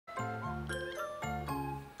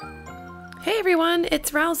Hey everyone, it's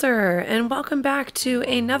Roowzer, and welcome back to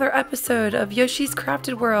another episode of Yoshi's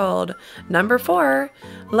Crafted World, number 4.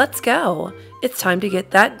 Let's go! It's time to get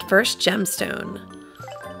that first gemstone.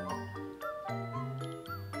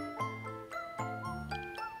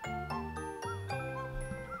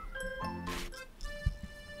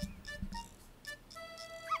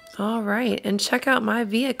 Alright, and check out my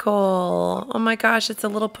vehicle. Oh my gosh, it's a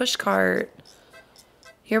little push cart.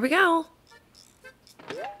 Here we go.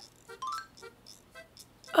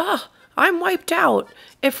 Ugh, I'm wiped out.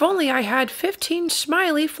 If only I had 15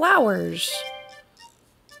 smiley flowers.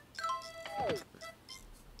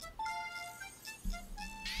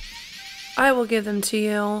 I will give them to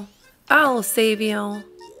you. I'll save you.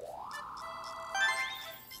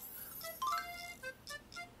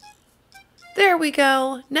 There we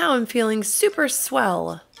go. Now I'm feeling super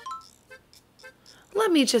swell.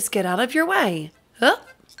 Let me just get out of your way. Huh?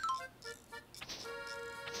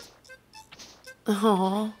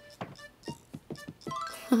 Aww.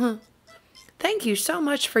 Thank you so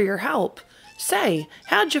much for your help. Say,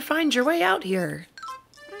 how'd you find your way out here?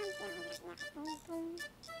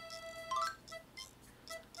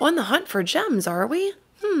 On the hunt for gems, are we?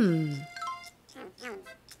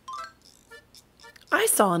 I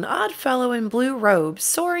saw an odd fellow in blue robes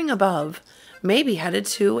soaring above, maybe headed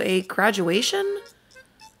to a graduation?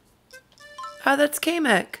 That's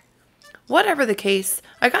Kamek. Whatever the case,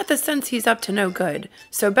 I got the sense he's up to no good,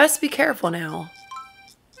 so best be careful now.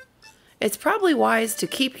 It's probably wise to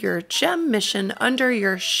keep your gem mission under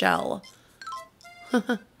your shell.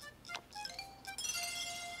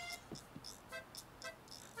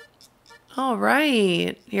 All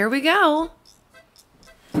right, here we go.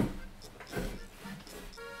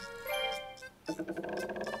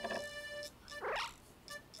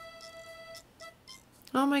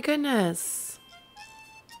 Oh my goodness.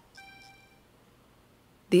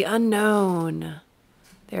 The unknown.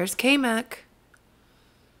 There's Kamek.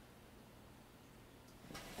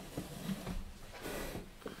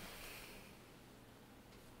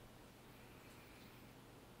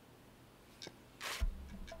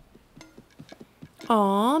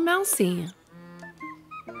 Aw, Mousy.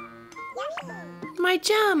 My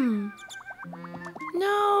gem.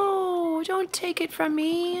 No, don't take it from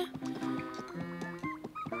me.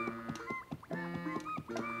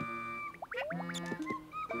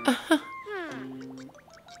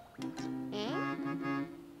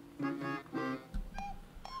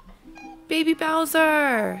 Baby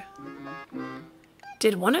Bowser!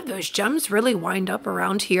 Did one of those gems really wind up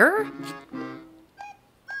around here?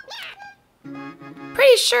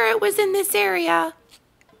 Pretty sure it was in this area.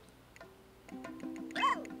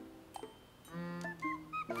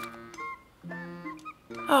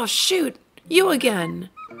 Oh shoot, you again.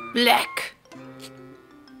 Bleck.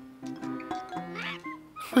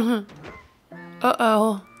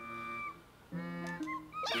 Uh-oh.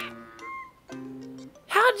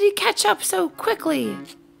 How did he catch up so quickly?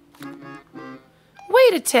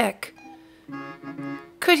 Wait a tick.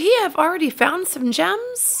 Could he have already found some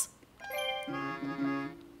gems?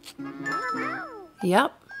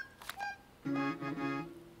 Yep.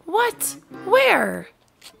 What? Where?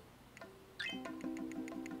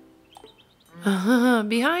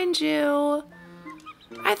 Behind you.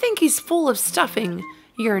 I think he's full of stuffing,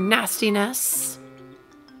 your nastiness.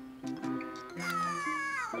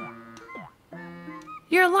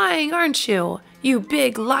 You're lying, aren't you, you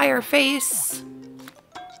big liar face?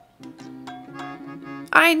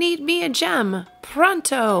 I need me a gem,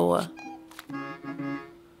 pronto.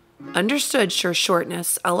 Understood, Sure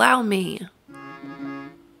Shortness. Allow me.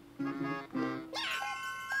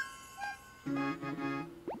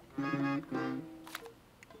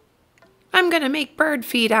 I'm gonna make bird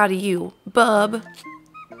feed out of you, bub.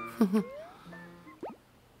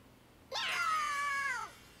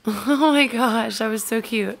 Oh my gosh, that was so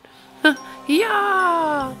cute.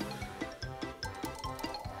 Yeah!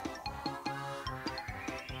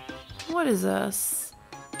 What is this?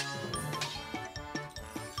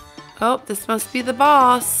 Oh, this must be the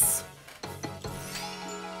boss.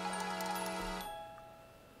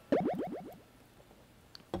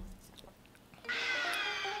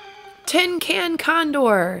 Tin Can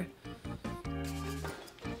Condor.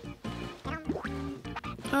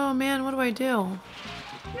 Oh man, what do I do?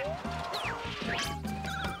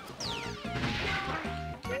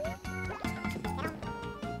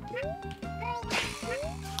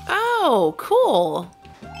 Oh, cool.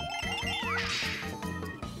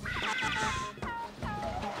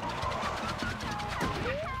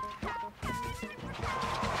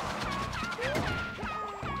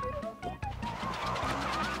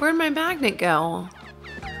 Where'd my magnet go?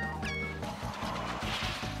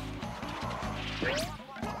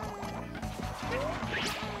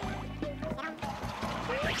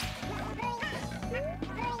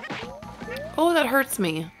 Oh, that hurts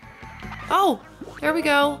me. Oh, there we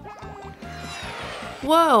go.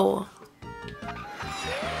 Whoa.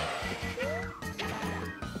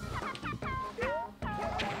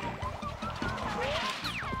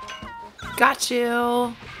 Got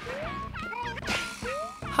you.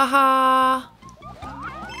 Haha.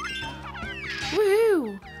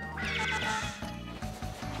 Woohoo.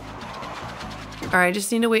 Alright, I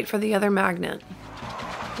just need to wait for the other magnet.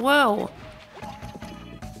 Whoa.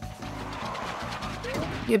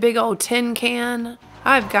 You big old tin can.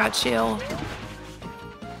 I've got you.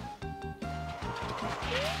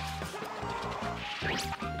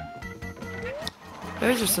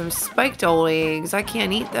 Those are some spiked old eggs. I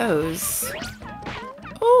can't eat those.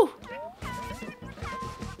 Ooh.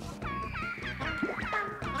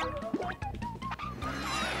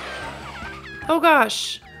 Oh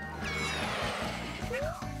gosh.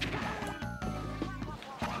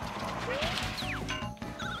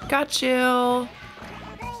 Got you.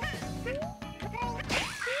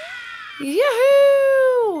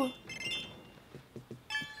 Yahoo!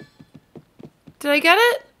 Did I get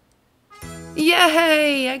it?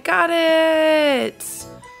 Yay! I got it!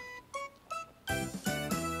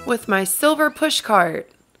 With my silver pushcart.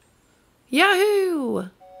 Yahoo!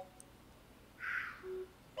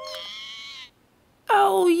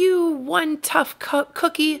 Oh, you one tough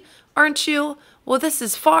cookie, aren't you? Well, this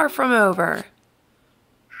is far from over.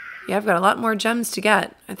 Yeah, I've got a lot more gems to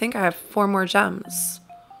get. I think I have 4 more gems.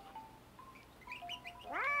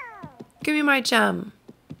 Give me my gem.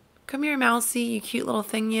 Come here, Mousy, you cute little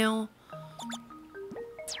thing, you.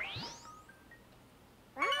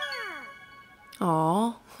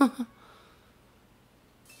 Aw.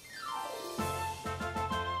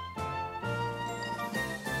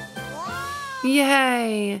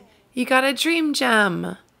 Yay! You got a dream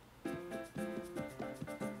gem.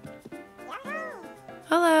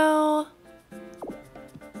 Hello.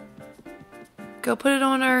 Go put it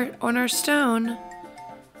on our stone.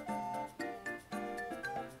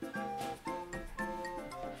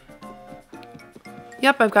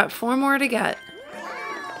 Yep, I've got 4 more to get.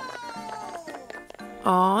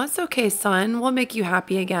 Aw, it's okay, son. We'll make you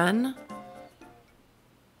happy again.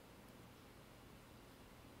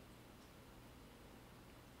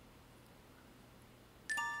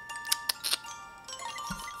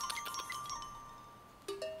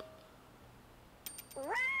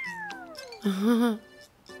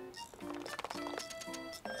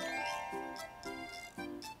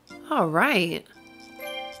 All right.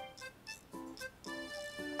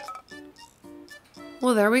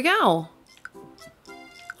 Well, there we go.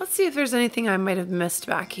 Let's see if there's anything I might have missed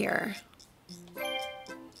back here.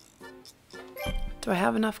 Do I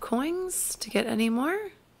have enough coins to get any more?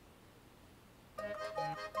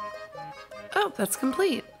 Oh, that's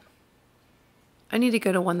complete. I need to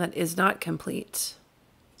go to one that is not complete.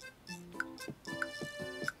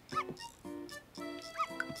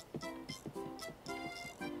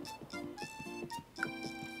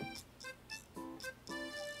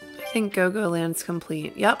 I think Go-Go Land's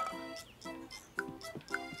complete. Yep.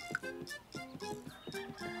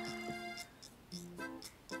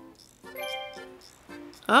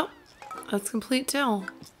 Oh, that's complete too.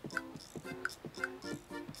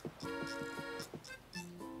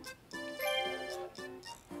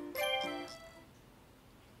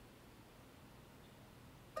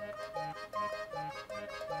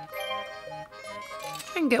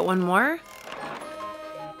 I can get one more.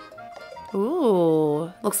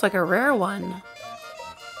 Ooh, looks like a rare one.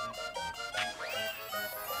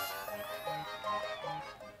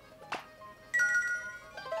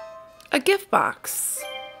 A gift box.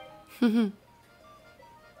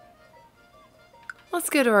 Let's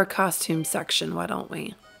go to our costume section, why don't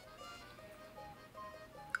we?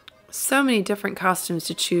 So many different costumes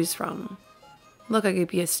to choose from. Look, I could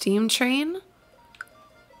be a steam train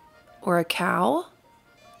or a cow.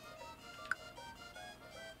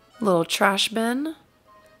 Little trash bin.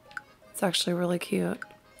 It's actually really cute.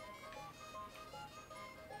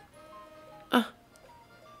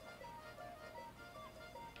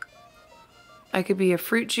 I could be a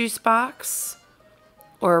fruit juice box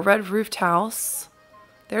or a red roofed house.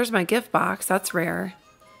 There's my gift box. That's rare.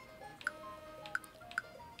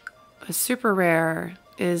 A super rare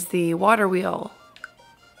is the water wheel.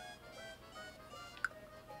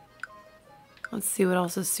 Let's see what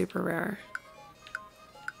else is super rare.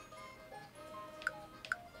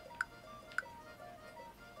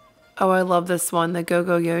 Oh, I love this one, the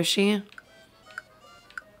Go-Go Yoshi.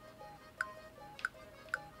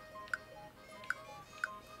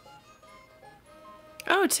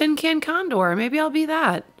 Oh, Tin Can Condor. Maybe I'll be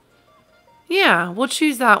that. Yeah, we'll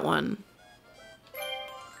choose that one.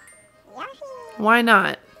 Why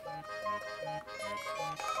not?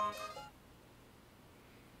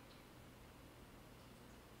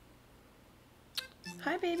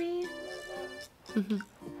 Hi, baby.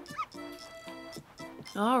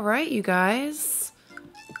 All right, you guys.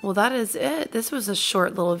 Well, that is it. This was a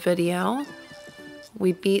short little video.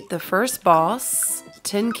 We beat the first boss,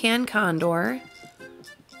 Tin Can Condor.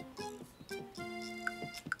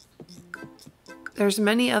 There's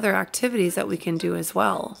many other activities that we can do as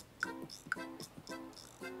well.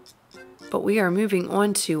 But we are moving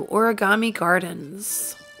on to Origami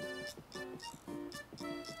Gardens.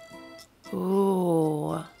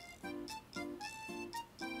 Ooh.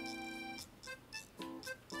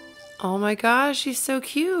 Oh my gosh, he's so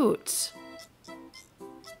cute.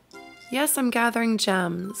 Yes, I'm gathering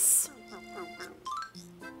gems.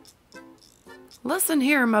 Listen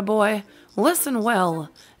here, my boy. Listen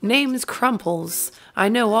well. Name's Crumples. I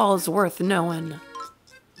know all's worth knowing.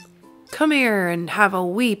 Come here and have a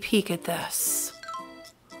wee peek at this.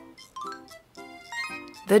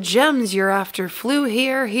 The gems you're after flew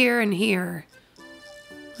here, here, and here.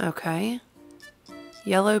 Okay.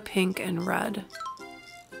 Yellow, pink, and red.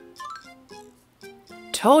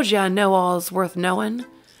 Told ya I know all's worth knowing.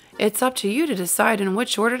 It's up to you to decide in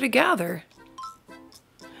which order to gather.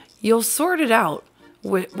 You'll sort it out,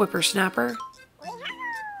 whippersnapper.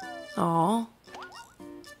 Aw.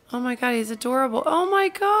 Oh my god, he's adorable. Oh my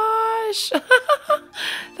gosh!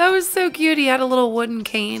 That was so cute. He had a little wooden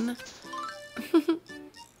cane.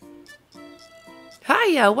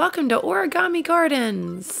 Hiya, welcome to Origami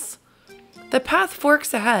Gardens. The path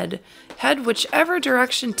forks ahead. Head whichever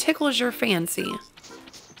direction tickles your fancy.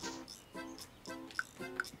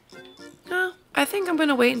 I think I'm going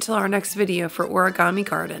to wait until our next video for Origami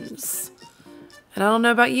Gardens. And I don't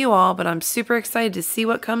know about you all, but I'm super excited to see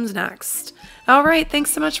what comes next. Alright,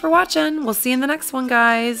 thanks so much for watching. We'll see you in the next one,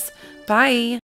 guys. Bye.